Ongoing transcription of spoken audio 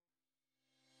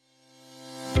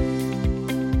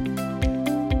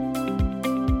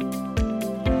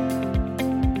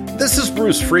This is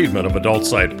Bruce Friedman of Adult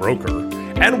Site Broker,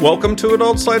 and welcome to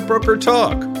Adult Site Broker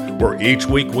Talk, where each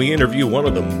week we interview one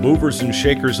of the movers and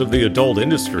shakers of the adult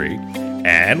industry,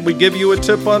 and we give you a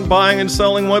tip on buying and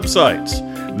selling websites.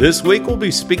 This week we'll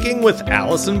be speaking with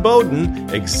Allison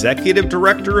Bowden, Executive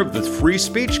Director of the Free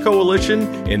Speech Coalition,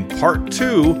 in part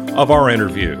 2 of our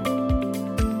interview.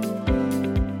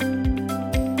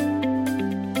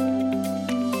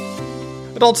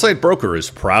 Adult Site Broker is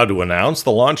proud to announce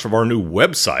the launch of our new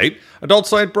website, Adult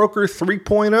Site Broker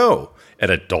 3.0,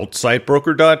 at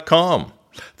adultsitebroker.com.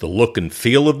 The look and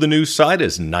feel of the new site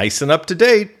is nice and up to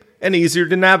date and easier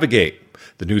to navigate.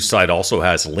 The new site also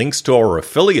has links to our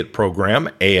affiliate program,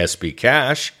 ASB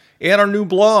Cash, and our new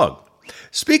blog.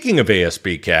 Speaking of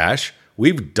ASB Cash,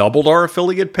 we've doubled our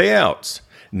affiliate payouts.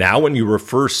 Now when you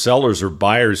refer sellers or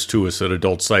buyers to us at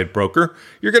Adult Site Broker,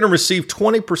 you're going to receive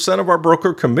 20% of our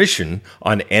broker commission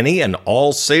on any and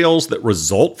all sales that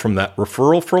result from that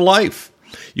referral for life.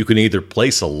 You can either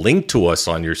place a link to us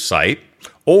on your site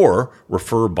or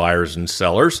refer buyers and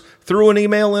sellers through an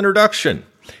email introduction.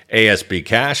 ASB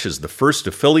Cash is the first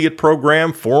affiliate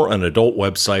program for an adult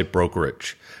website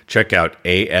brokerage. Check out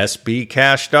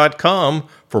asbcash.com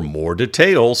for more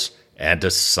details and to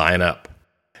sign up.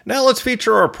 Now let's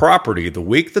feature our property of the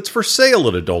week that's for sale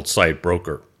at Adult Site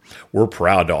Broker. We're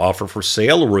proud to offer for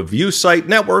sale a review site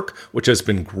network which has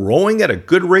been growing at a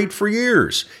good rate for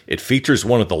years. It features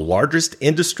one of the largest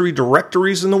industry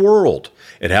directories in the world.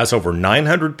 It has over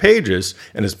 900 pages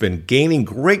and has been gaining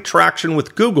great traction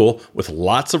with Google with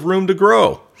lots of room to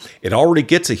grow. It already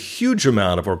gets a huge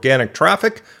amount of organic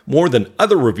traffic, more than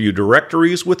other review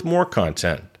directories with more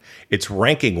content. It's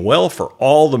ranking well for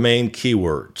all the main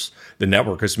keywords. The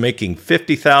network is making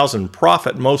 $50,000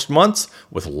 profit most months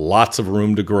with lots of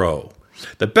room to grow.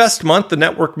 The best month, the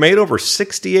network made over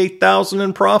 $68,000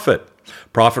 in profit.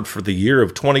 Profit for the year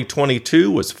of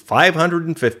 2022 was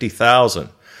 $550,000.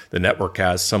 The network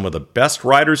has some of the best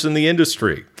writers in the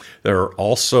industry. There are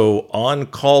also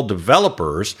on-call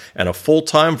developers and a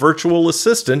full-time virtual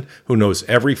assistant who knows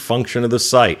every function of the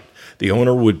site. The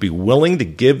owner would be willing to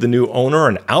give the new owner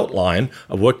an outline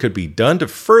of what could be done to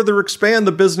further expand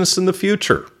the business in the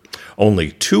future.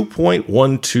 Only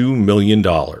 $2.12 million.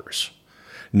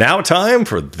 Now time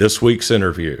for this week's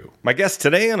interview. My guest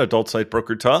today on Adult Site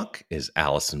Broker Talk is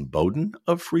Allison Bowden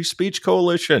of Free Speech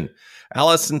Coalition.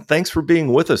 Allison, thanks for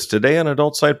being with us today on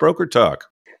Adult Site Broker Talk.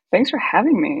 Thanks for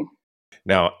having me.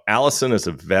 Now, Allison is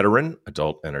a veteran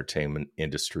adult entertainment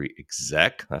industry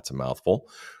exec, that's a mouthful,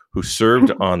 who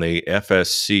served on the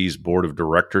FSC's board of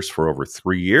directors for over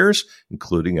 3 years,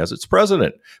 including as its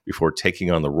president, before taking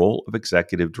on the role of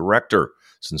executive director.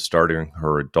 Since starting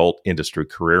her adult industry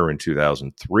career in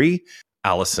 2003,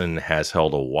 Allison has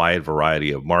held a wide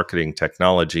variety of marketing,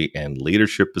 technology, and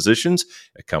leadership positions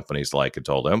at companies like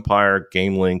Adult Empire,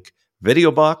 GameLink,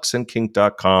 VideoBox, and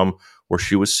Kink.com, where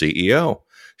she was CEO.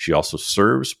 She also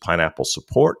serves Pineapple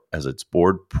Support as its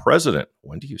board president.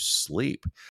 When do you sleep?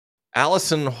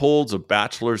 Allison holds a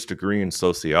bachelor's degree in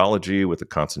sociology with a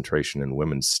concentration in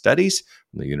women's studies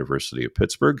from the University of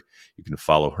Pittsburgh. You can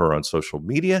follow her on social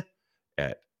media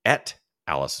at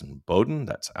Allison Bowden.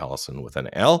 That's Allison with an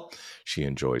L. She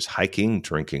enjoys hiking,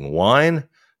 drinking wine,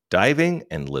 diving,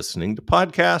 and listening to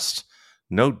podcasts.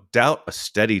 No doubt a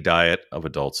steady diet of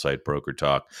Adult Site Broker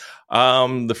Talk.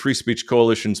 The Free Speech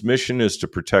Coalition's mission is to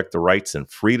protect the rights and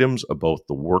freedoms of both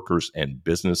the workers and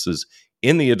businesses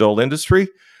in the adult industry.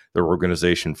 Their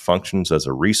organization functions as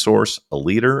a resource, a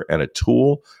leader, and a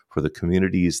tool for the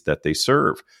communities that they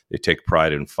serve. They take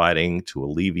pride in fighting to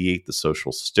alleviate the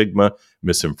social stigma,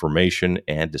 misinformation,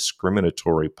 and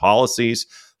discriminatory policies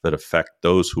that affect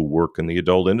those who work in the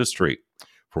adult industry.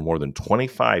 For more than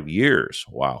 25 years,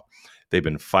 wow, they've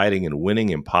been fighting and winning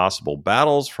impossible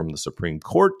battles from the Supreme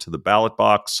Court to the ballot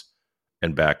box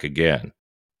and back again.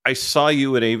 I saw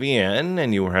you at AVN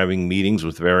and you were having meetings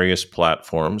with various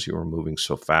platforms. You were moving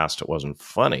so fast it wasn't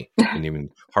funny. You didn't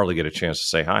even hardly get a chance to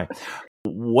say hi.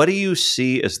 What do you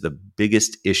see as the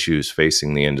biggest issues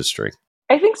facing the industry?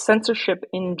 I think censorship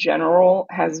in general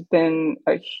has been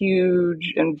a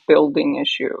huge and building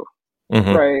issue,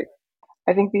 right?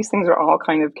 I think these things are all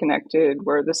kind of connected,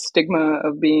 where the stigma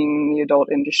of being in the adult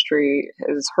industry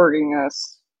is hurting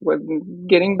us with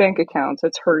getting bank accounts.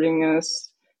 It's hurting us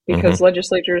because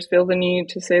legislatures feel the need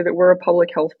to say that we're a public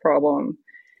health problem.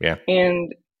 Yeah.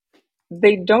 And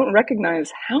they don't recognize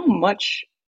how much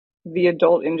the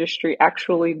adult industry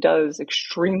actually does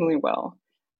extremely well.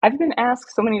 I've been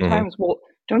asked so many times, well,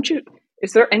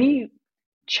 is there any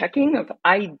checking of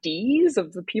IDs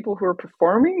of the people who are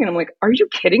performing? And I'm like, are you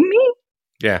kidding me?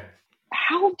 Yeah.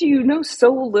 how do you know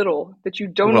so little that you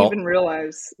don't even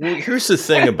realize? Well, here's the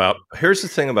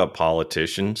thing about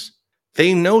politicians.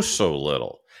 They know so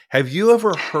little. Have you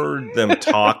ever heard them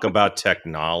talk about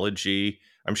technology?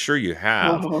 I'm sure you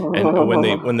have.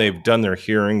 And when they've done their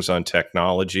hearings on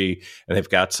technology and they've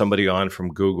got somebody on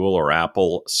from Google or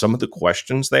Apple, some of the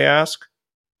questions they ask,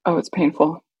 oh, it's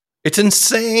painful. It's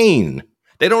insane.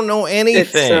 They don't know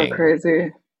anything. It's so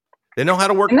crazy. They know how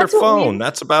to work their phone.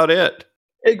 That's about it.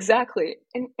 Exactly.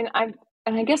 And I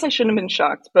guess I shouldn't have been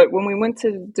shocked, but when we went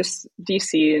to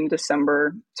DC in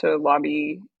December to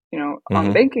lobby,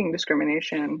 on banking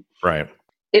discrimination, right,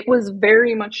 it was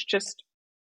very much just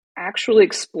actually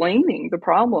explaining the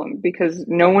problem, because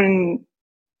no one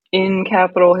in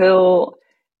Capitol Hill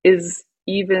they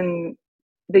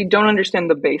don't understand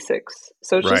the basics.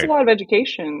 So it's just a lot of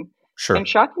education. Sure. And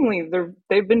shockingly,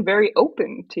 they've been very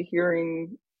open to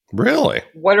hearing really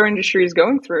what our industry is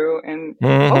going through. And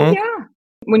oh yeah,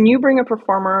 when you bring a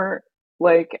performer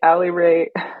like Allie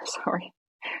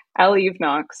Eve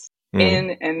Knox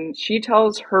in, and she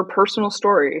tells her personal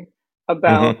story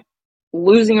about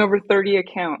losing over 30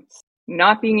 accounts,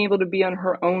 not being able to be on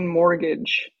her own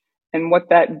mortgage, and what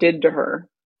that did to her.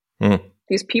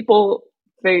 These people,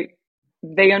 they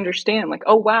understand, like,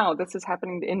 oh wow, this is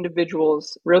happening to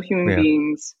individuals, real human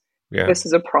beings. This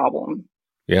is a problem.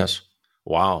 Yes.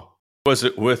 Wow. Was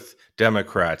it with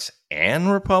Democrats and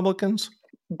Republicans?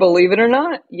 Believe it or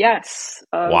not, yes.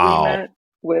 Wow. We met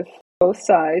with both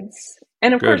sides.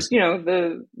 And of course,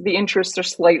 the interests are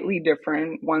slightly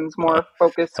different. One's more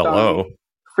focused on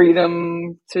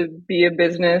freedom to be a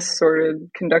business or to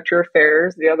conduct your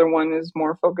affairs. The other one is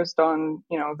more focused on,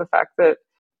 the fact that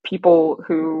people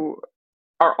who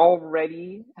are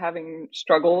already having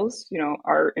struggles,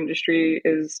 our industry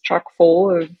is chock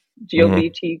full of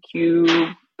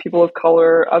LGBTQ, people of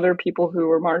color, other people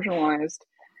who are marginalized.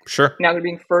 Sure. Now they're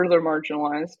being further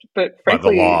marginalized. But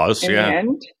frankly, by the laws, in the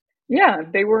end,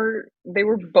 they were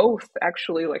both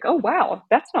actually like, oh wow,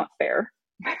 that's not fair.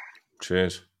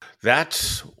 Jeez.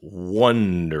 That's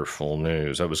wonderful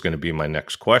news. That was going to be my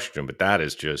next question, but that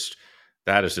is just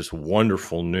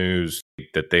wonderful news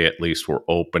that they at least were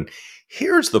open.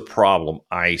 Here's the problem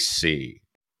I see.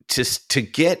 To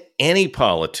get any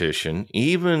politician,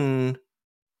 even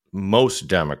most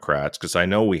Democrats, because I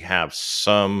know we have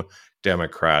some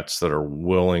Democrats that are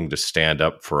willing to stand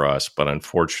up for us, but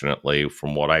unfortunately,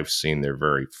 from what I've seen, they're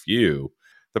very few.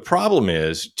 The problem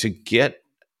is to get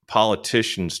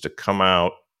politicians to come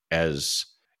out as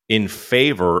in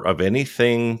favor of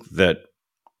anything that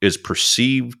is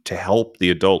perceived to help the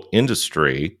adult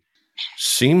industry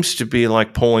seems to be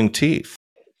like pulling teeth.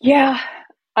 Yeah,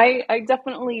 I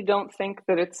definitely don't think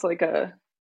that it's like a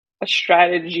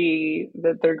strategy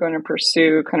that they're going to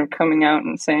pursue, kind of coming out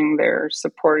and saying they're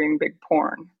supporting big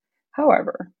porn.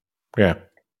 However,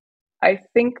 I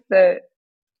think that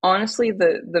honestly,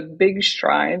 the big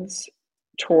strides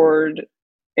toward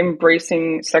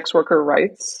embracing sex worker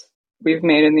rights we've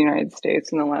made in the United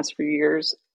States in the last few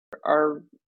years are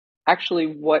actually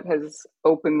what has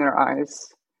opened their eyes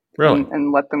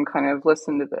and let them kind of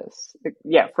listen to this.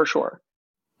 Yeah, for sure.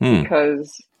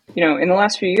 Because, in the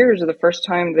last few years are the first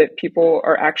time that people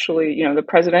are actually, the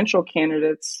presidential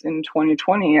candidates in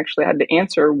 2020 actually had to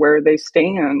answer where they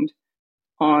stand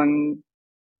on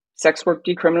sex work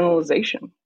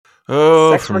decriminalization.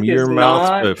 Oh, from your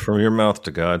mouth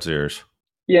to God's ears.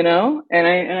 And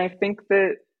I think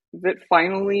that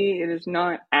finally it is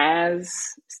not as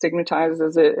stigmatized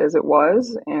as it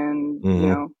was,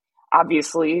 and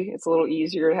obviously it's a little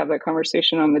easier to have that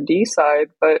conversation on the D side,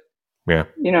 but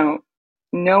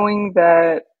knowing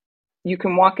that you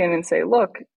can walk in and say,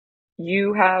 look,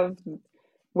 you have,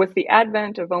 with the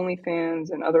advent of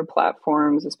OnlyFans and other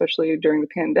platforms, especially during the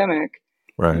pandemic,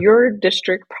 your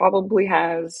district probably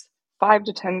has 5,000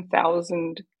 to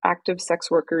 10,000 active sex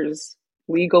workers,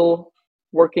 legal,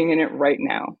 working in it right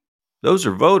now. Those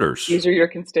are voters. These are your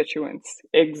constituents.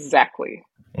 Exactly.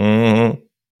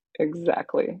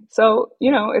 Exactly. So,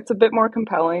 it's a bit more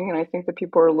compelling, and I think that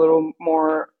people are a little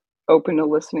more open to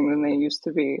listening than they used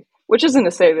to be, which isn't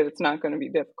to say that it's not going to be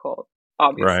difficult,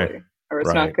 obviously, or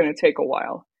it's not going to take a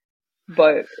while,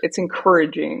 but it's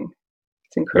encouraging.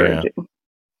 It's encouraging. Yeah.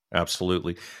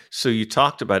 Absolutely. So you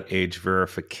talked about age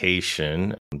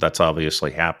verification. That's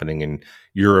obviously happening in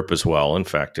Europe as well. In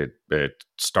fact, it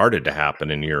started to happen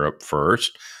in Europe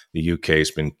first. The UK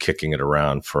has been kicking it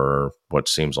around for what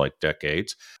seems like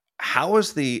decades. How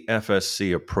is the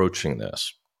FSC approaching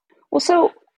this? Well,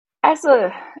 so as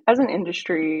an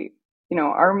industry,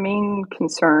 our main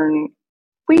concern,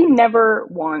 we never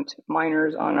want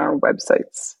minors on our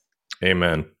websites.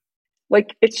 Amen.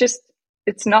 Like, it's just,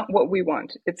 it's not what we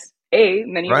want. It's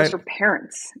many of us Right. are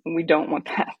parents and we don't want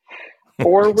that.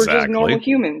 Or we're just normal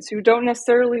Exactly. humans who don't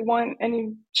necessarily want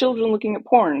any children looking at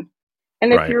porn.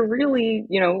 And if Right. you're really,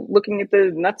 looking at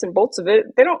the nuts and bolts of it,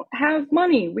 they don't have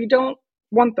money. We don't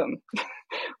want them.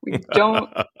 We don't.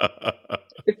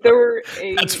 If there were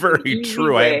That's an very easy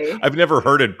true. way, I've never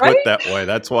heard it right? put that way.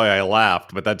 That's why I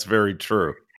laughed, but that's very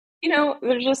true.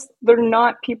 They're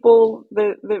not people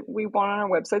that we want on our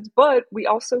websites, but we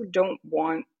also don't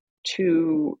want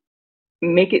to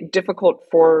make it difficult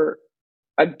for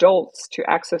adults to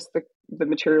access the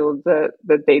material that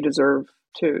they deserve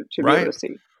to be able to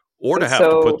see. Or And to have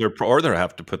to so, put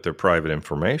their private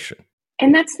information.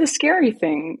 and that's the scary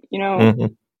thing,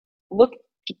 Mhm. look,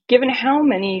 given how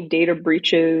many data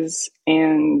breaches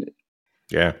and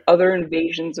Yeah. other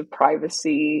invasions of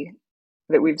privacy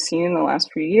that we've seen in the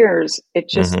last few years,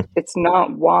 it's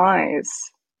not wise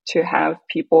to have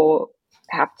people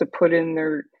have to put in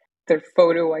their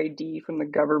photo ID from the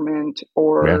government, Yeah.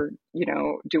 or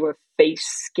do a face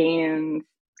scan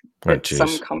Oh, that some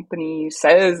geez. company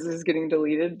says is getting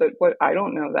deleted, but what I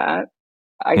don't know that.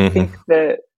 I Mhm. think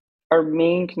that our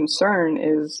main concern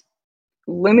is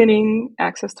limiting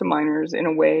access to minors in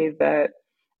a way that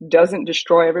doesn't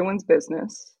destroy everyone's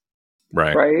business,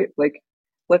 Right. right? Like,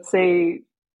 let's say,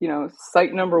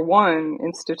 site number one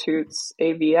institutes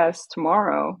AVS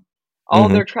tomorrow. All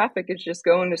of their traffic is just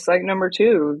going to site number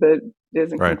two that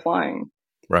isn't Right. complying.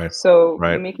 Right. So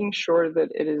Right. making sure that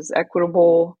it is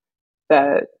equitable,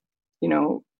 that,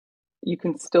 you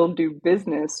can still do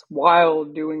business while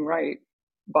doing right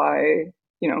by,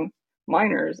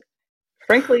 minors.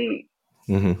 Frankly,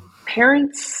 Mhm.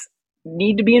 parents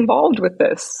need to be involved with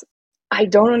this. I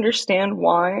don't understand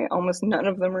why almost none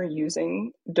of them are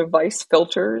using device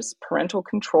filters, parental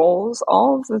controls,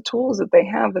 all of the tools that they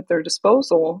have at their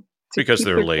disposal to Because keep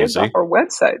they're their kids off lazy. our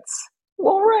websites.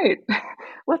 Well, right.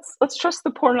 Let's trust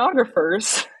the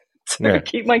pornographers to Yeah.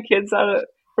 keep my kids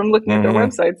from looking at their Mhm.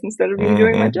 websites instead of me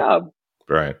doing my Mhm. job.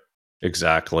 Right.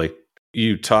 Exactly.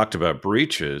 You talked about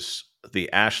breaches.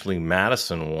 The Ashley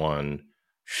Madison one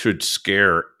should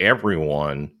scare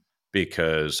everyone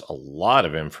because a lot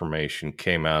of information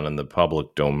came out in the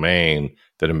public domain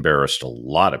that embarrassed a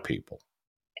lot of people.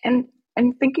 And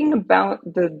I'm thinking about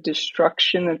the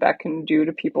destruction that can do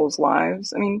to people's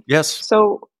lives. I mean, Yes.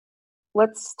 so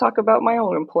let's talk about my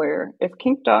old employer. If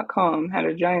kink.com had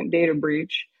a giant data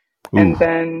breach Ooh. and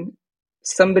then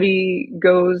somebody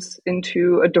goes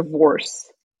into a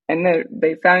divorce and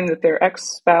they found that their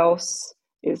ex-spouse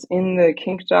is in the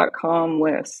kink.com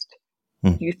list,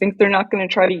 Hmm. do you think they're not going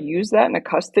to try to use that in a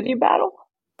custody battle?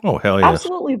 Oh, hell yes.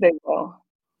 Absolutely, they will.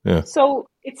 Yeah. So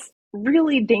it's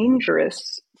really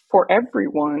dangerous for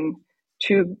everyone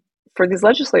for these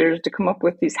legislators to come up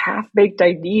with these half-baked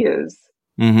ideas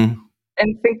Mm-hmm.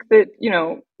 and think that,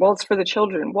 well, it's for the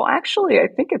children. Well, actually, I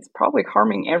think it's probably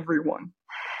harming everyone.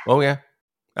 Oh, yeah.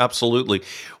 Absolutely.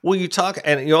 Well, you talk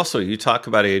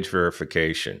about age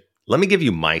verification. Let me give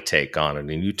you my take on it,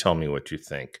 and you tell me what you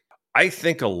think. I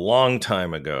think a long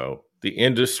time ago, the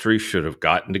industry should have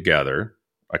gotten together.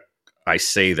 I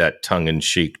say that tongue in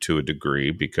cheek to a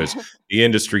degree because the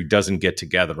industry doesn't get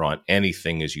together on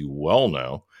anything, as you well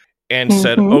know, and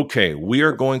said, okay, we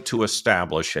are going to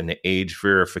establish an age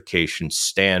verification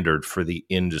standard for the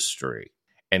industry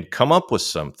and come up with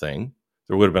something.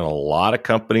 There would have been a lot of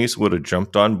companies would have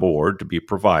jumped on board to be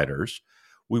providers.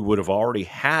 We would have already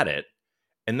had it.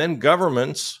 And then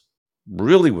governments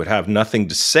really would have nothing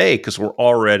to say because we're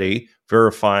already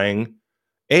verifying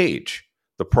age.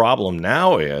 The problem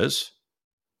now is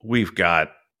we've got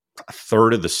a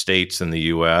third of the states in the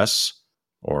US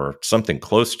or something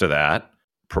close to that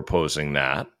proposing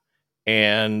that,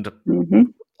 and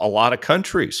a lot of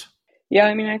countries. Yeah,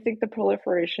 I mean, I think the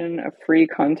proliferation of free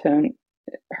content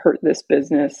hurt this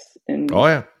business in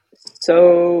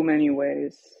so many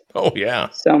ways. Oh, yeah.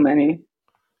 So many.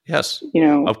 Yes,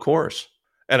 of course.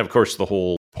 And of course, the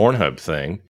whole Pornhub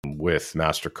thing with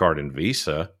MasterCard and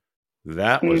Visa,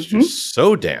 that was just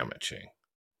so damaging.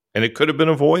 And it could have been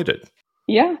avoided.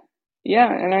 Yeah. Yeah.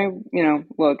 And I,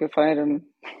 look, if I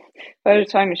had a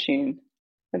time machine,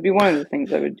 that'd be one of the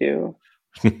things I would do.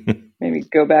 Maybe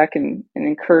go back and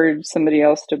encourage somebody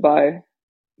else to buy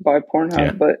Pornhub.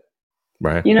 Yeah. But,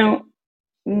 right.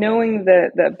 Knowing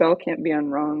that bell can't be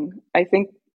unrung, I think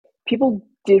people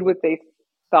did what they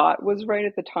thought was right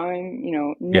at the time.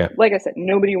 Like I said,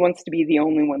 nobody wants to be the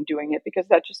only one doing it because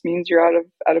that just means you're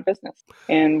out of business.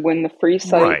 And when the free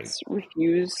sites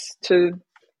refuse to,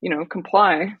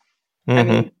 comply, I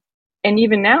mean, and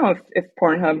even now, if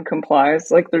Pornhub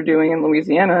complies, like they're doing in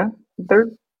Louisiana,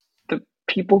 the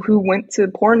people who went to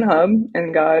Pornhub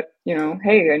and got,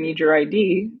 hey, I need your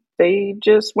ID, they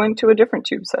just went to a different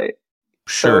tube site.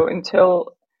 Sure. So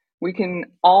until we can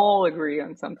all agree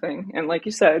on something, and like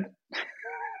you said,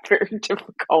 very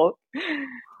difficult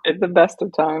at the best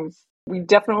of times, we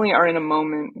definitely are in a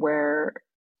moment where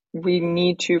we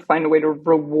need to find a way to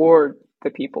reward the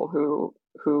people who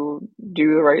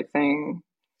do the right thing.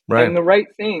 Right. And the right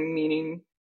thing meaning,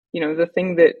 the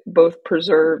thing that both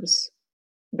preserves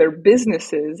their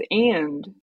businesses and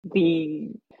the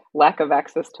lack of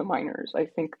access to minors. I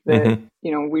think that,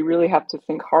 we really have to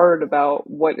think hard about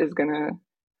what's going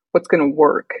to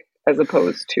work as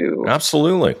opposed to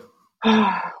absolutely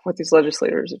what these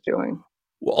legislators are doing.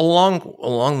 Well,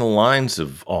 along the lines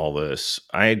of all this,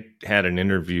 I had an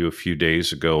interview a few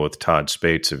days ago with Todd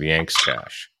Spates of Yanks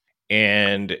Cash,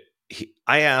 and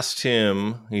I asked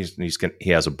him. He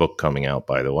has a book coming out,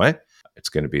 by the way. It's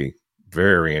going to be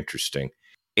very interesting,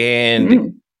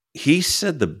 and he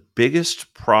said the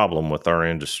biggest problem with our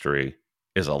industry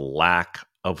is a lack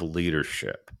of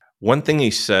leadership. One thing he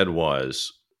said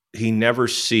was he never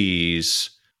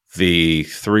sees the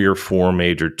 3 or 4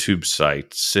 major tube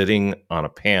sites sitting on a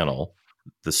panel,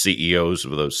 the CEOs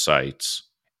of those sites,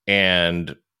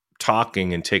 and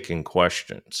talking and taking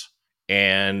questions.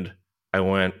 And I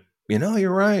went, you're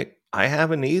right. I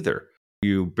haven't either.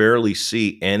 You barely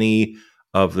see any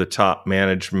of the top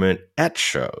management at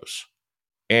shows.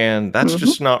 And that's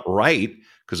just not right,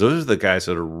 because those are the guys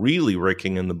that are really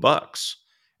raking in the bucks.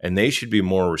 And they should be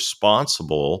more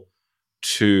responsible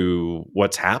to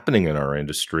what's happening in our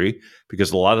industry,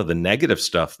 because a lot of the negative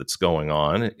stuff that's going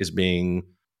on is being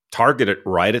targeted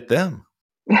right at them.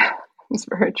 It's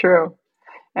very true.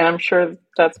 And I'm sure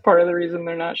that's part of the reason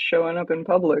they're not showing up in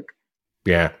public.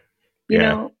 Yeah.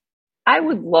 I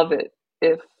would love it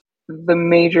if the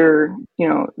major,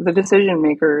 the decision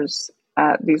makers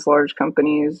at these large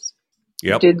companies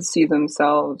did see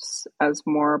themselves as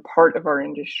more part of our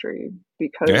industry,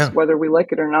 because whether we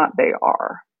like it or not, they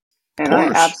are. And I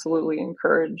absolutely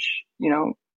encourage,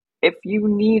 if you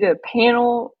need a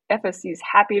panel, FSC is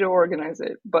happy to organize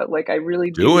it. But I really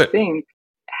do think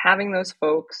having those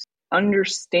folks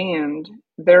understand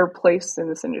their place in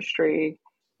this industry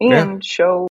and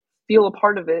feel a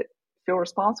part of it, feel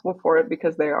responsible for it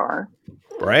because they are.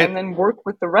 Right. And then work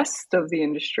with the rest of the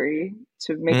industry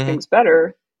to make things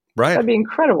better. Right. That'd be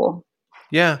incredible.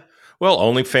 Yeah. Well,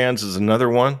 OnlyFans is another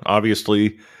one.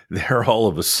 Obviously, they're all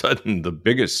of a sudden the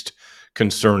biggest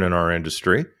concern in our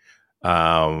industry.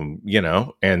 And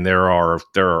there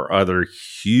are other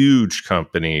huge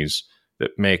companies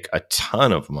that make a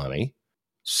ton of money.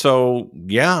 So,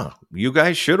 you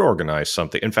guys should organize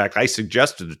something. In fact, I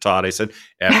suggested to Todd, I said,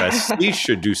 FSC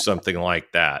should do something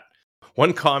like that.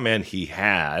 One comment he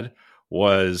had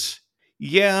was,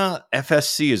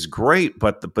 FSC is great,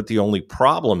 but the only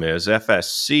problem is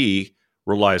FSC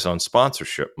relies on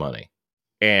sponsorship money.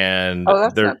 And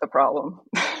that's not the problem.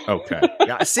 Okay.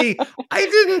 Yeah. See, I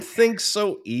didn't think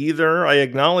so either. I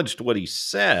acknowledged what he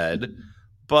said,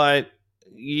 but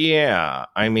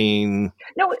I mean,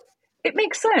 no, it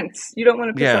makes sense. You don't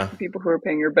want to piss off the people who are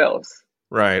paying your bills.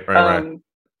 Right.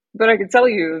 But I can tell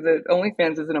you that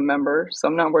OnlyFans isn't a member, so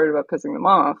I'm not worried about pissing them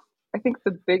off. I think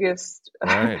the biggest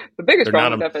problem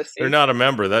with FSC. They're not a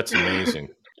member. That's amazing.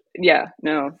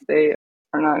 No, they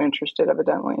are not interested,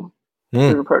 evidently.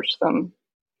 We've approached them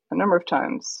a number of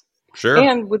times. Sure.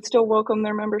 And would still welcome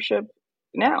their membership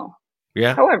now.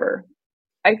 Yeah. However,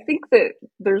 I think that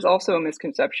there's also a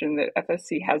misconception that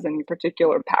FSC has any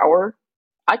particular power.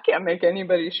 I can't make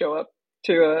anybody show up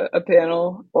to a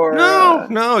panel or...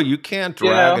 No, you can't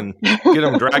drag and get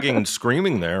them dragging and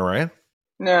screaming there, right?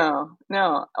 No.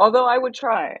 Although I would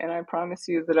try, and I promise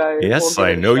you that I Yes,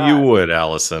 I know you would,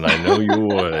 Allison. I know you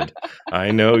would.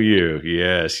 I know you.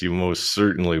 Yes, you most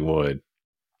certainly would.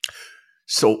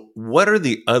 So what are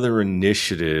the other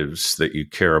initiatives that you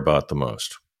care about the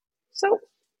most? So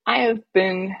I have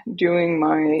been doing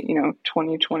my,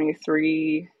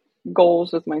 2023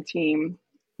 goals with my team,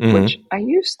 which I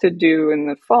used to do in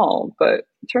the fall, but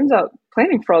it turns out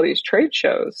planning for all these trade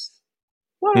shows,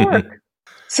 a lot of work.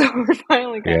 So we're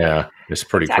finally it's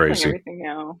pretty crazy. Everything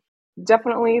now.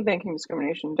 Definitely banking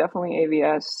discrimination, definitely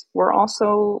AVS. We're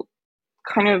also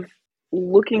kind of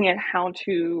looking at how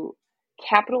to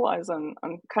capitalize on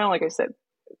kind of like I said,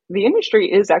 the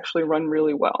industry is actually run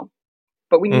really well,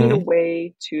 but we need a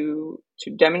way to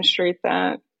demonstrate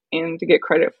that and to get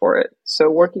credit for it. So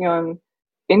working on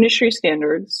industry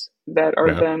standards that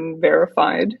are then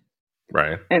verified.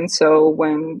 Right. And so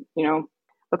when,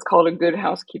 let's call it a good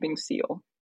housekeeping seal.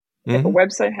 If a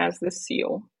website has this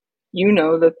seal,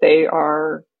 that they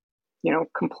are,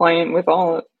 compliant with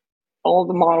all all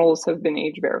the models have been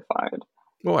age verified.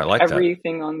 Oh, I like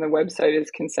Everything on the website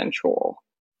is consensual.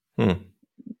 that.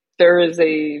 There is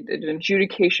an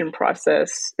adjudication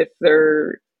process if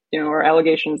there, are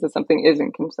allegations that something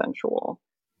isn't consensual.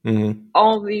 Mm-hmm.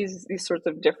 All these sorts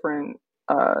of different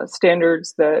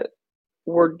standards that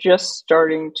we're just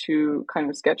starting to kind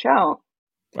of sketch out.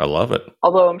 I love it.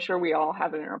 Although I'm sure we all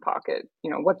have it in our pocket,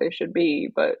 what they should be,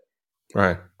 but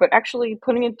actually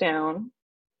putting it down,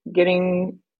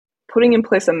 putting in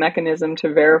place a mechanism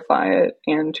to verify it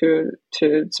and to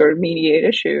sort of mediate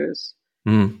issues,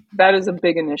 that is a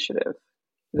big initiative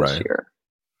this year.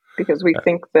 Because we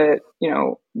think that,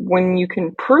 when you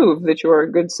can prove that you're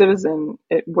a good citizen,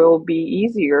 it will be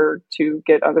easier to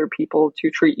get other people to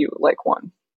treat you like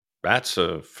one. That's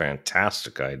a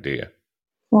fantastic idea.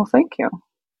 Well, thank you.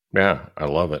 Yeah, I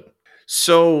love it.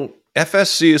 So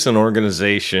FSC is an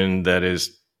organization that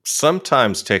is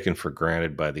sometimes taken for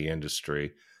granted by the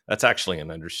industry. That's actually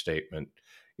an understatement.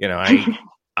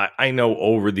 I know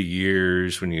over the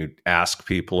years when you ask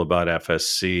people about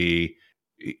FSC,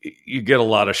 you get a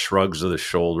lot of shrugs of the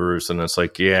shoulders, and it's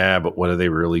like, yeah, but what do they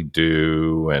really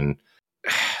do? And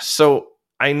so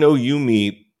I know you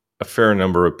meet a fair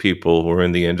number of people who are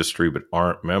in the industry but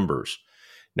aren't members.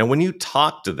 Now, when you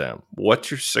talk to them,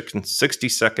 what's your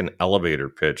 60-second elevator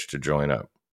pitch to join up?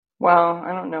 Well,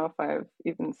 I don't know if I have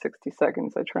even 60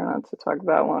 seconds. I try not to talk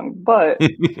that long, but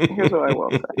here's what I will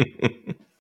say.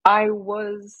 I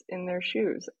was in their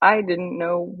shoes. I didn't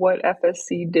know what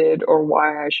FSC did or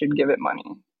why I should give it money.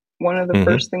 One of the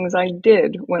first things I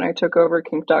did when I took over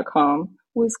kink.com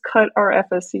was cut our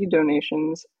FSC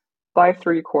donations by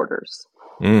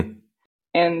 3/4.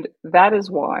 And that is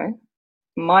why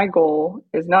my goal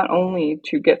is not only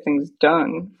to get things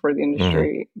done for the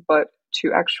industry, but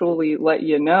to actually let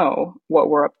you know what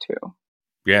we're up to.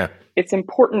 Yeah. It's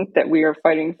important that we are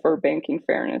fighting for banking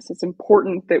fairness. It's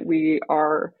important that we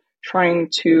are trying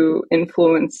to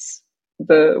influence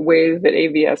the way that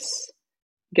AVS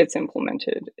gets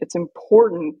implemented. It's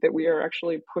important that we are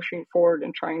actually pushing forward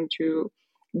and trying to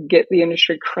get the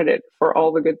industry credit for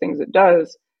all the good things it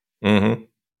does.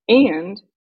 And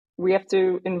we have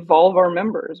to involve our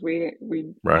members. We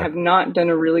have not done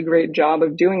a really great job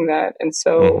of doing that. And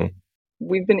so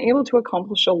we've been able to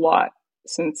accomplish a lot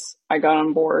since I got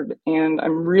on board, and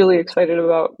I'm really excited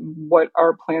about what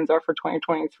our plans are for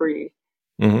 2023.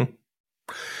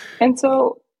 And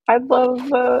so I'd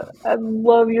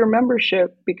love your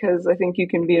membership, because I think you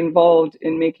can be involved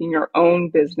in making your own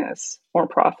business more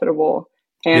profitable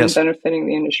and benefiting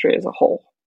the industry as a whole.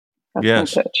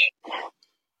 That's my pitch.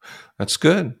 That's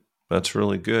good. That's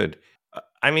really good.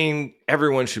 I mean,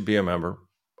 everyone should be a member.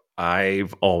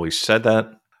 I've always said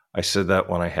that. I said that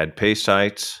when I had pay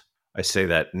sites. I say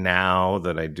that now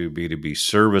that I do B2B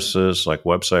services like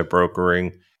website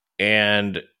brokering.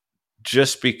 And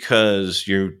just because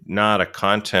you're not a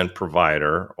content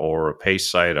provider or a pay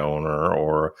site owner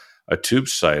or a tube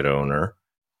site owner,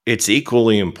 it's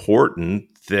equally important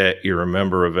that you're a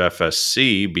member of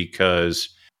FSC,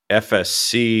 because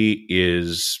FSC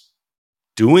is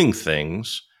doing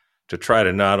things to try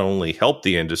to not only help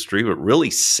the industry, but really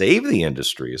save the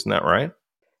industry. Isn't that right?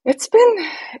 It's been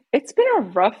a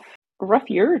rough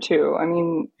year or two. I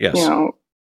mean,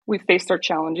 we've faced our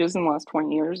challenges in the last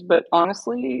 20 years, but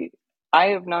honestly, I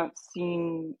have not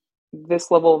seen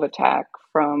this level of attack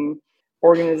from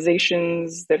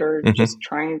organizations that are just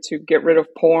trying to get rid of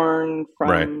porn,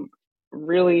 from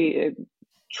really a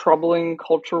troubling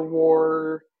culture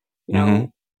war,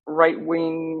 right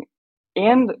wing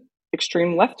and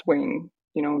extreme left wing.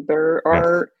 There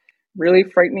are really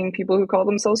frightening people who call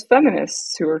themselves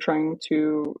feminists who are trying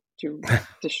to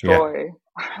destroy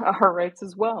our rights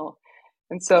as well.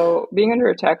 And so being under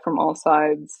attack from all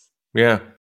sides,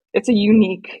 it's a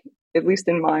unique, at least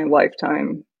in my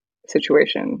lifetime,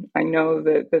 situation. I know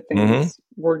that things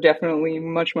were definitely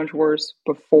much, much worse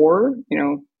before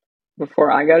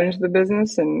I got into the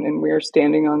business, and we are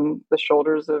standing on the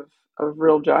shoulders of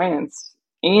real giants,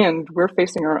 and we're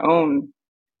facing our own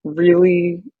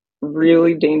really,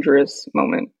 really dangerous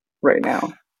moment right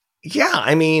now. Yeah,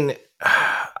 I mean,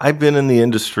 I've been in the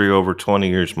industry over 20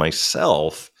 years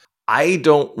myself. I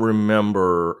don't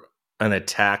remember an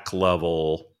attack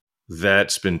level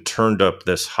that's been turned up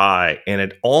this high. And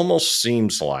it almost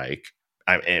seems like,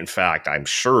 in fact, I'm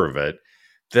sure of it,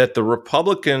 that the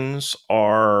Republicans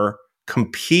are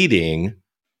competing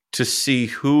to see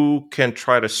who can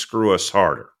try to screw us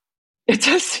harder. It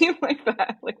does seem like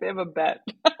that, like they have a bet.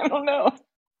 I don't know.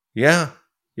 Yeah.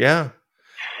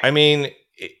 I mean,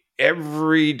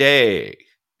 every day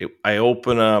I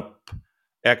open up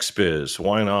XBiz,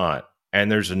 why not?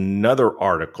 And there's another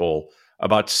article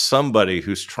about somebody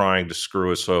who's trying to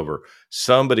screw us over,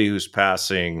 somebody who's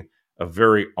passing a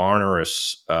very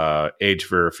onerous age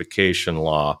verification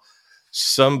law,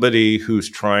 somebody who's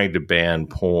trying to ban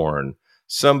porn,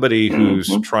 somebody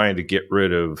who's trying to get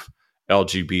rid of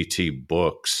LGBT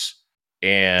books,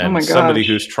 and somebody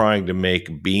who's trying to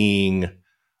make being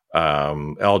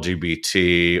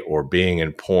LGBT or being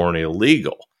in porn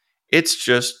illegal. It's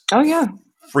just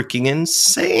freaking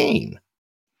insane.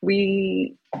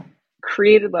 We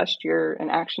created last year an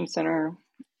action center,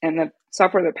 and the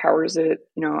software that powers it,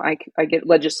 I get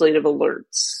legislative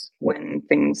alerts when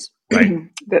things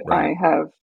that I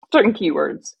have certain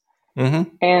keywords.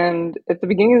 And at the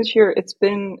beginning of this year, it's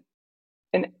been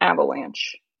an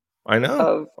avalanche. I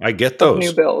know. I get those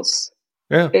new bills.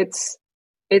 Yeah, it's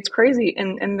crazy,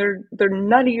 and they're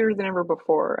nuttier than ever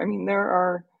before. I mean, there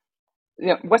are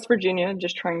West Virginia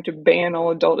just trying to ban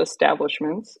all adult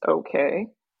establishments. Okay.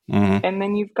 And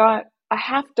then you've got a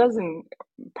half dozen,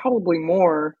 probably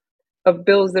more, of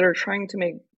bills that are trying to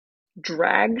make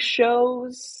drag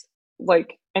shows,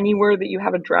 like anywhere that you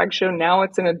have a drag show now,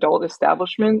 it's an adult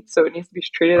establishment, so it needs to be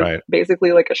treated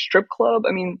basically like a strip club.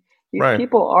 I mean, these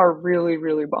people are really,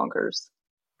 really bonkers.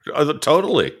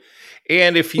 Totally.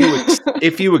 And if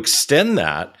you extend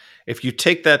that, if you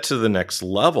take that to the next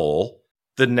level,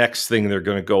 the next thing they're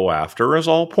going to go after is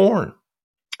all porn.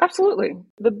 Absolutely.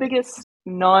 The biggest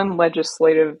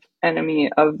non-legislative enemy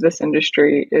of this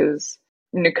industry is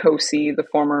Nicosi, the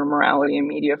former morality and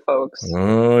media folks,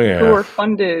 who are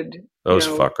funded those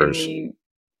fuckers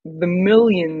the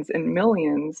millions and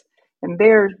millions, and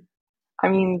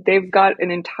they've got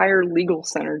an entire legal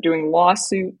center doing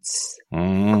lawsuits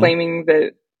claiming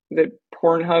that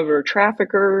Pornhub are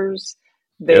traffickers.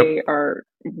 They are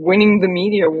winning the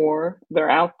media war.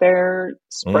 They're out there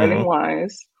spreading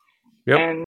lies,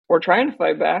 and we're trying to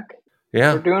fight back.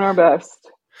 We're doing our best.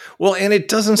 Well, and it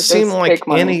doesn't seem like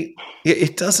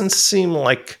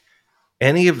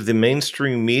any of the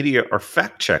mainstream media are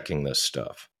fact checking this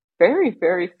stuff. Very,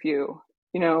 very few.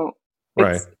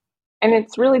 And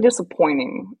it's really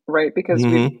disappointing, right? Because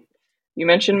you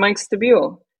mentioned Mike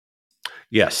Stabile.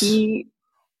 Yes,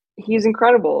 he's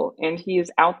incredible, and he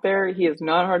is out there. He is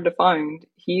not hard to find.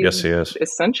 He is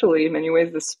essentially, in many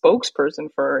ways, the spokesperson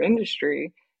for our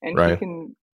industry, and he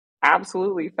can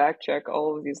absolutely fact check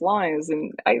all of these lies.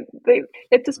 And they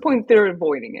at this point, they're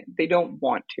avoiding it. They don't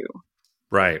want to.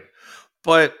 Right.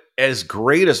 But as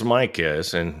great as Mike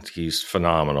is, and he's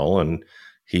phenomenal, and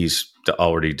he's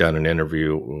already done an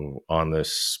interview on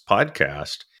this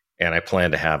podcast, and I plan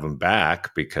to have him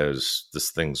back because this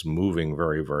thing's moving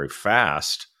very, very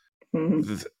fast.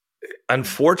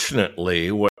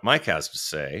 Unfortunately, what Mike has to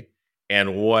say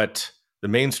and what the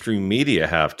mainstream media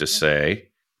have to say,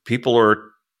 people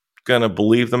are going to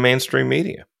believe the mainstream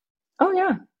media. Oh,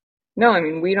 yeah. No, I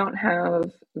mean, we don't have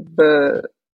the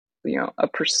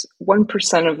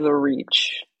 1% of the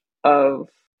reach of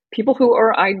people who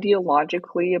are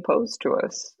ideologically opposed to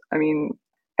us. I mean,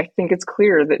 I think it's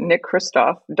clear that Nick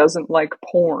Kristof doesn't like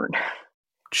porn.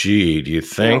 Gee, do you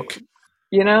think?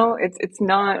 It's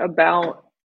not about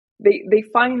they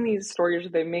find these stories,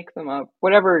 they make them up,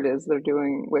 whatever it is they're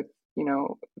doing with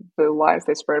the lies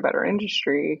they spread about our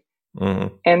industry,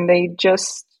 and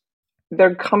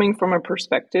they're coming from a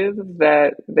perspective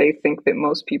that they think that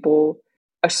most people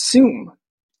assume.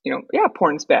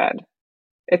 Porn's bad.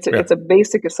 It's a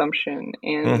basic assumption,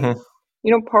 and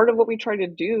part of what we try to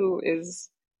do is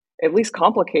at least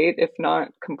complicate, if not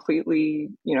completely,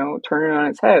 turn it on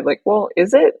its head. Like, well,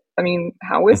 is it? I mean,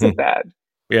 how is it bad?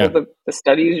 Yeah. Well, the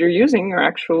studies you're using are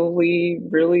actually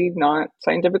really not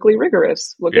scientifically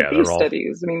rigorous. Look at these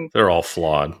studies. I mean, they're all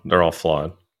flawed.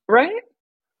 Right?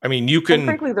 I mean, you can. And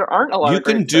frankly, there aren't a lot of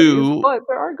great studies, but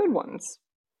there are good ones.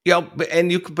 Yeah,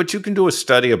 and you can do a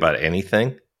study about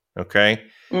anything, okay,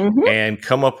 and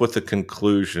come up with a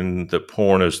conclusion that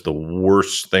porn is the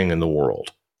worst thing in the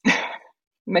world.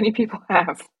 Many people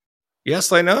have.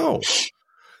 Yes, I know.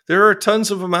 There are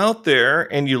tons of them out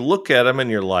there, and you look at them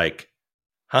and you're like,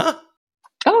 huh?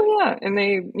 Oh, yeah. And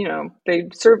they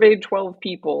surveyed 12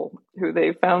 people who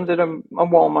they found at a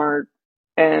Walmart,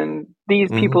 and these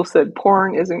people said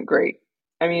porn isn't great.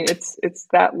 I mean, it's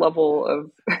that level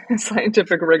of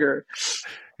scientific rigor.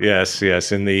 Yes.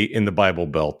 In the Bible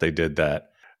Belt, they did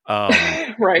that.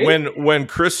 Right. When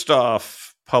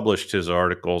Kristof published his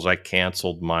articles, I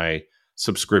canceled my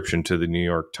subscription to the New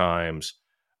York Times.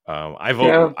 I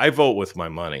vote with my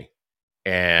money,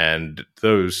 and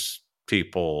those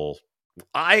people,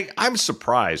 I'm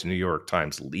surprised New York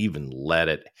Times even let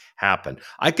it happen.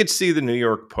 I could see the New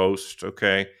York Post,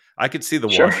 okay, I could see the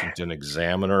Washington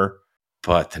Examiner,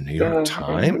 but the New York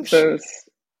Times,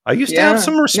 I used to have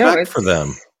some No, respect for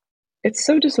them. it's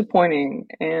so disappointing.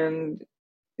 And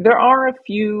there are a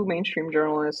few mainstream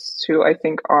journalists who I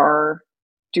think are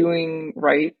doing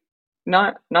right,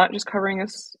 not just covering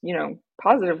us,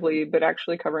 positively, but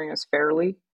actually covering us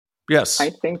fairly. Yes. I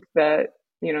think that,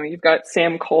 you've got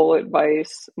Sam Cole at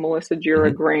Vice, Melissa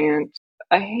Gira Grant,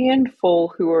 a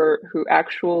handful who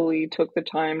actually took the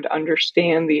time to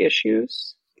understand the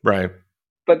issues. Right.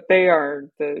 But they are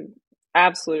the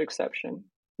absolute exception,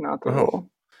 not the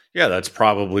rule. Yeah, that's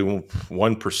probably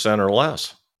 1% or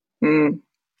less.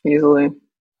 Easily.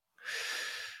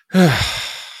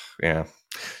 Yeah.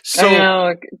 So, I know,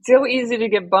 it's so easy to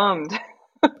get bummed.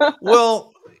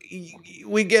 Well,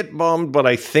 we get bummed, but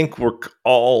I think we're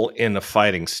all in a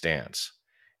fighting stance.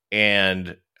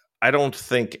 And I don't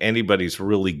think anybody's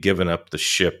really given up the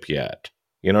ship yet.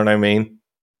 You know what I mean?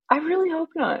 I really hope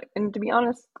not. And to be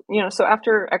honest, so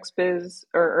after XBiz,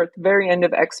 or at the very end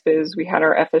of XBiz, we had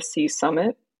our FSC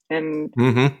summit. And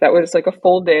that was like a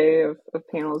full day of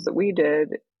panels that we did.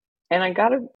 And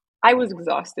I was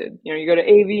exhausted. You go to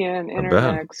AVN,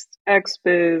 Internext,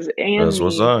 XBiz, and as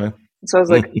was I. So I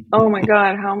was like, oh my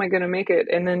God, how am I going to make it?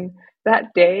 And then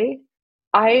that day,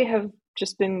 I have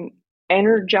just been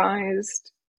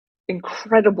energized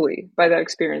incredibly by that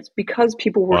experience because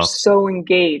people were so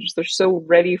engaged. They're so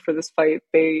ready for this fight.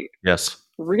 They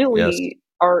really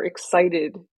are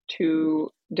excited to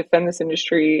defend this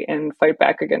industry and fight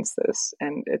back against this.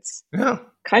 And it's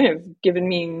kind of given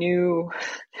me new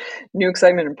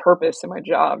excitement and purpose in my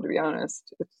job, to be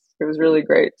honest. It was really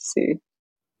great to see.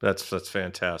 That's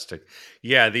fantastic.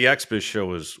 Yeah, the XBiz show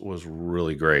was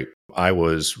really great. I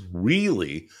was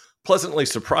really pleasantly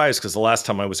surprised because the last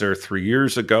time I was there 3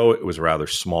 years ago, it was rather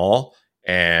small.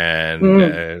 And,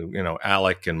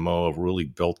 Alec and Mo have really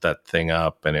built that thing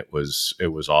up, and it was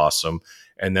awesome.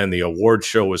 And then the award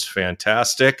show was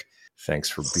fantastic. Thanks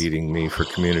for beating me for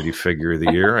Community Figure of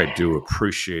the Year. I do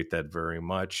appreciate that very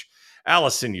much.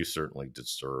 Allison, you certainly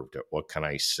deserved it. What can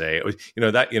I say?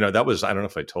 That was, I don't know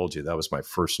if I told you, that was my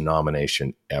first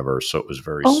nomination ever. So it was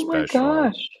very special. Oh my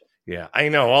gosh. Yeah, I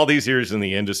know. All these years in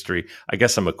the industry, I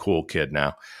guess I'm a cool kid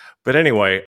now. But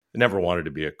anyway, I never wanted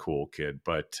to be a cool kid.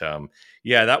 But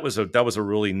that was a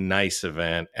really nice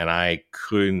event. And I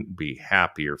couldn't be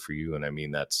happier for you. And I mean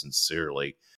that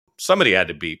sincerely. Somebody had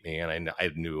to beat me, and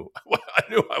I knew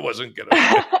I wasn't going to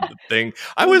win the thing.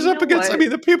 I was up against. What? I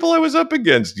mean, the people I was up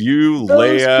against. You,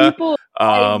 those Leia. People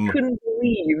I couldn't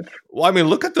believe. Well, I mean,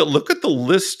 look at the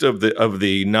list of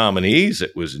the nominees.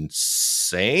 It was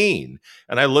insane.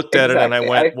 And I looked at it and I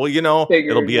went, well,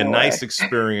 it'll be a nice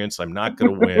experience. I'm not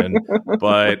going to win,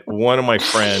 but one of my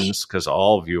friends, because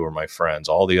all of you are my friends,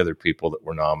 all the other people that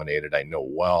were nominated, I know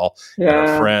well, and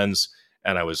are friends.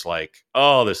 And I was like,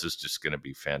 oh, this is just going to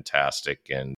be fantastic.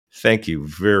 And thank you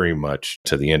very much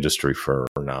to the industry for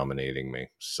nominating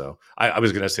me. So I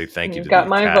was going to say thank you to got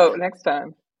my vote next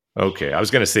time. Okay. I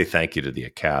was going to say thank you to the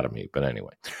Academy. But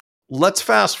anyway, let's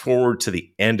fast forward to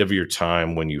the end of your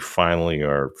time when you finally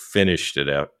are finished at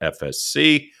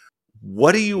FSC.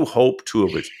 What do you hope to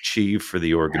have achieved for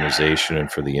the organization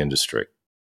and for the industry?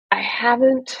 I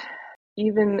haven't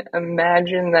even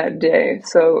imagine that day.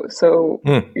 So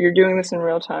you're doing this in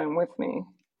real time with me.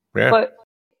 Yeah. But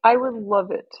I would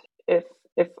love it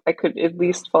if I could at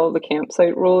least follow the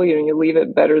campsite rule. You leave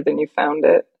it better than you found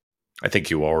it. I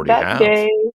think you already have. That day,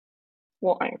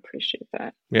 well, I appreciate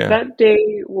that. Yeah. That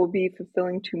day will be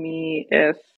fulfilling to me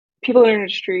if people in the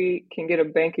industry can get a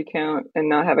bank account and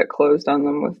not have it closed on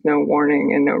them with no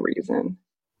warning and no reason.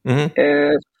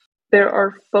 If there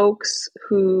are folks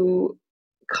who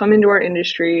come into our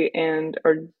industry and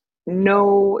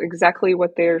know exactly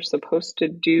what they're supposed to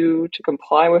do to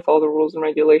comply with all the rules and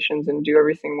regulations and do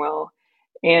everything well.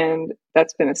 And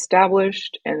that's been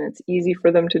established and it's easy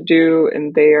for them to do.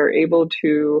 And they are able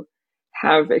to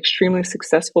have extremely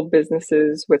successful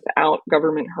businesses without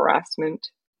government harassment.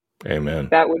 Amen.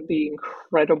 That would be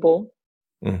incredible.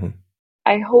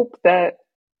 I hope that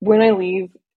when I leave,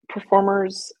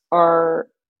 performers are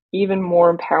even more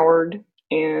empowered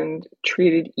and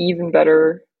treated even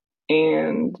better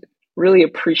and really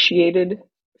appreciated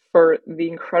for the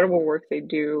incredible work they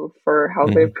do, for how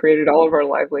they've created all of our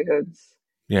livelihoods.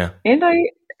 Yeah. And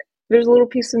there's a little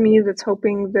piece of me that's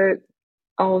hoping that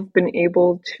I'll have been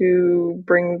able to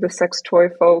bring the sex toy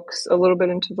folks a little bit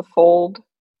into the fold.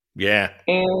 Yeah.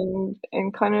 And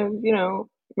kind of,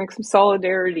 make some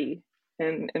solidarity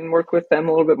and work with them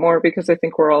a little bit more, because I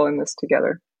think we're all in this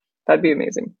together. That'd be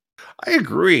amazing. I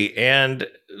agree. And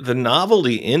the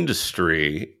novelty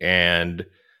industry and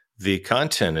the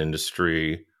content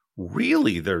industry,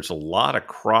 really, there's a lot of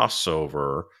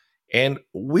crossover. And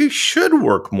we should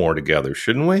work more together,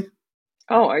 shouldn't we?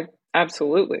 Oh,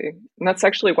 absolutely. And that's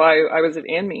actually why I was at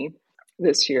ANME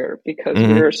this year, because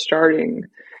we were starting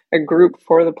a group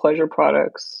for the pleasure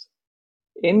products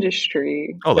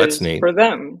industry. Oh, that's neat. For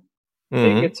them.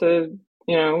 They get to,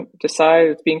 decide.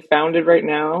 It's being founded right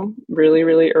now. Really,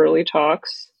 really early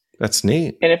talks. That's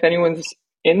neat. And if anyone's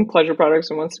in pleasure products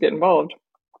and wants to get involved,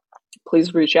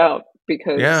 please reach out,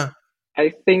 because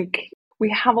I think we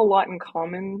have a lot in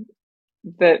common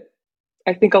that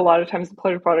I think a lot of times the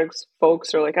pleasure products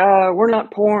folks are like, we're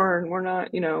not porn, we're not,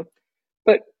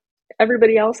 but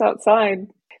everybody else outside,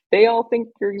 they all think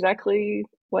you're exactly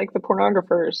like the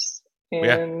pornographers.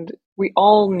 And we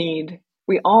all need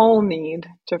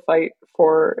to fight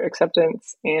for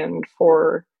acceptance and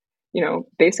for,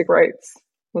 basic rights.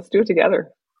 Let's do it together.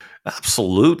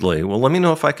 Absolutely. Well, let me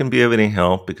know if I can be of any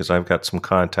help, because I've got some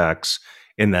contacts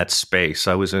in that space.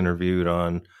 I was interviewed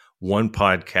on one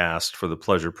podcast for the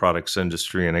pleasure products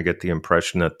industry, and I get the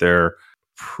impression that they're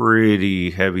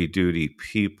pretty heavy-duty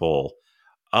people.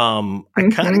 I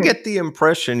kind of get the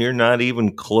impression you're not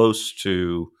even close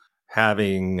to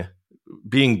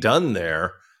being done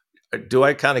there. Do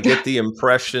I kind of get the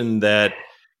impression that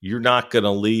you're not going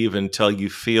to leave until you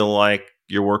feel like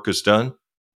your work is done?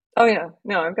 Oh, yeah.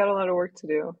 No, I've got a lot of work to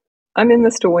do. I'm in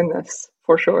this to win this,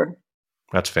 for sure.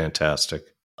 That's fantastic.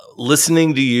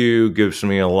 Listening to you gives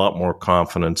me a lot more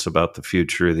confidence about the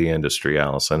future of the industry,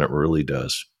 Allison. It really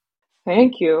does.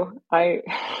 Thank you.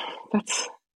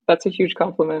 That's a huge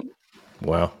compliment.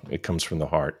 Well, it comes from the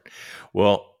heart.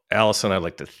 Well, Allison, I'd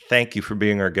like to thank you for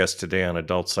being our guest today on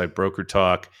Adult Site Broker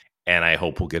Talk, and I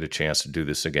hope we'll get a chance to do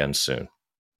this again soon.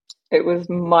 It was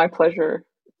my pleasure.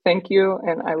 Thank you,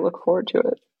 and I look forward to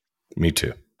it. Me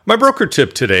too. My broker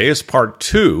tip today is part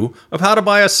 2 of how to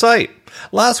buy a site.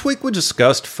 Last week we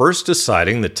discussed first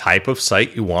deciding the type of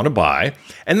site you want to buy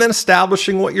and then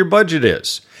establishing what your budget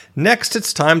is. Next,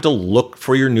 it's time to look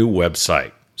for your new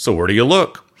website. So where do you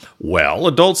look? Well,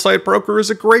 Adult Site Broker is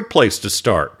a great place to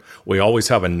start. We always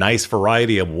have a nice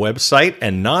variety of website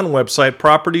and non-website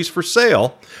properties for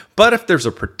sale, but if there's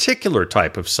a particular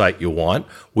type of site you want,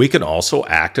 we can also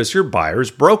act as your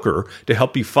buyer's broker to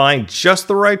help you find just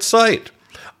the right site.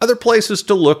 Other places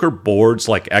to look are boards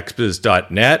like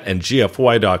xbiz.net and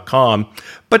gfy.com,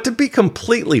 but to be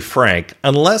completely frank,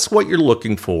 unless what you're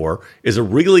looking for is a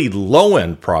really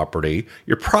low-end property,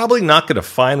 you're probably not going to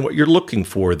find what you're looking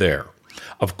for there.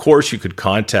 Of course, you could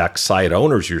contact site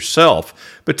owners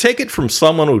yourself, but take it from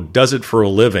someone who does it for a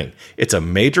living. It's a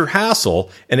major hassle,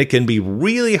 and it can be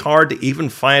really hard to even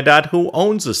find out who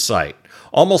owns a site.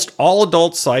 Almost all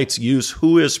adult sites use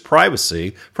Whois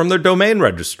Privacy from their domain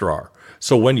registrar.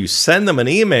 So when you send them an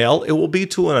email, it will be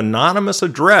to an anonymous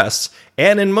address,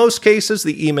 and in most cases,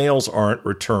 the emails aren't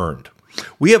returned.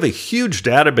 We have a huge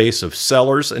database of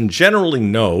sellers and generally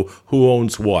know who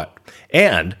owns what.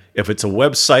 And if it's a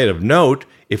website of note,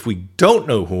 if we don't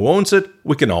know who owns it,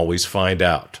 we can always find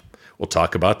out. We'll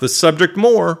talk about this subject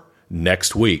more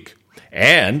next week.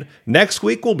 And next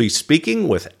week, we'll be speaking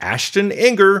with Ashton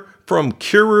Inger from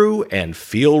Kuru and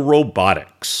Feel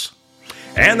Robotics.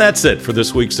 And that's it for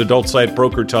this week's Adult Site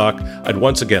Broker Talk. I'd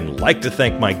once again like to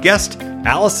thank my guest,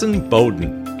 Allison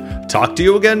Bowden. Talk to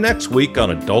you again next week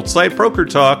on Adult Site Broker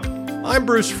Talk. I'm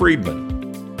Bruce Friedman.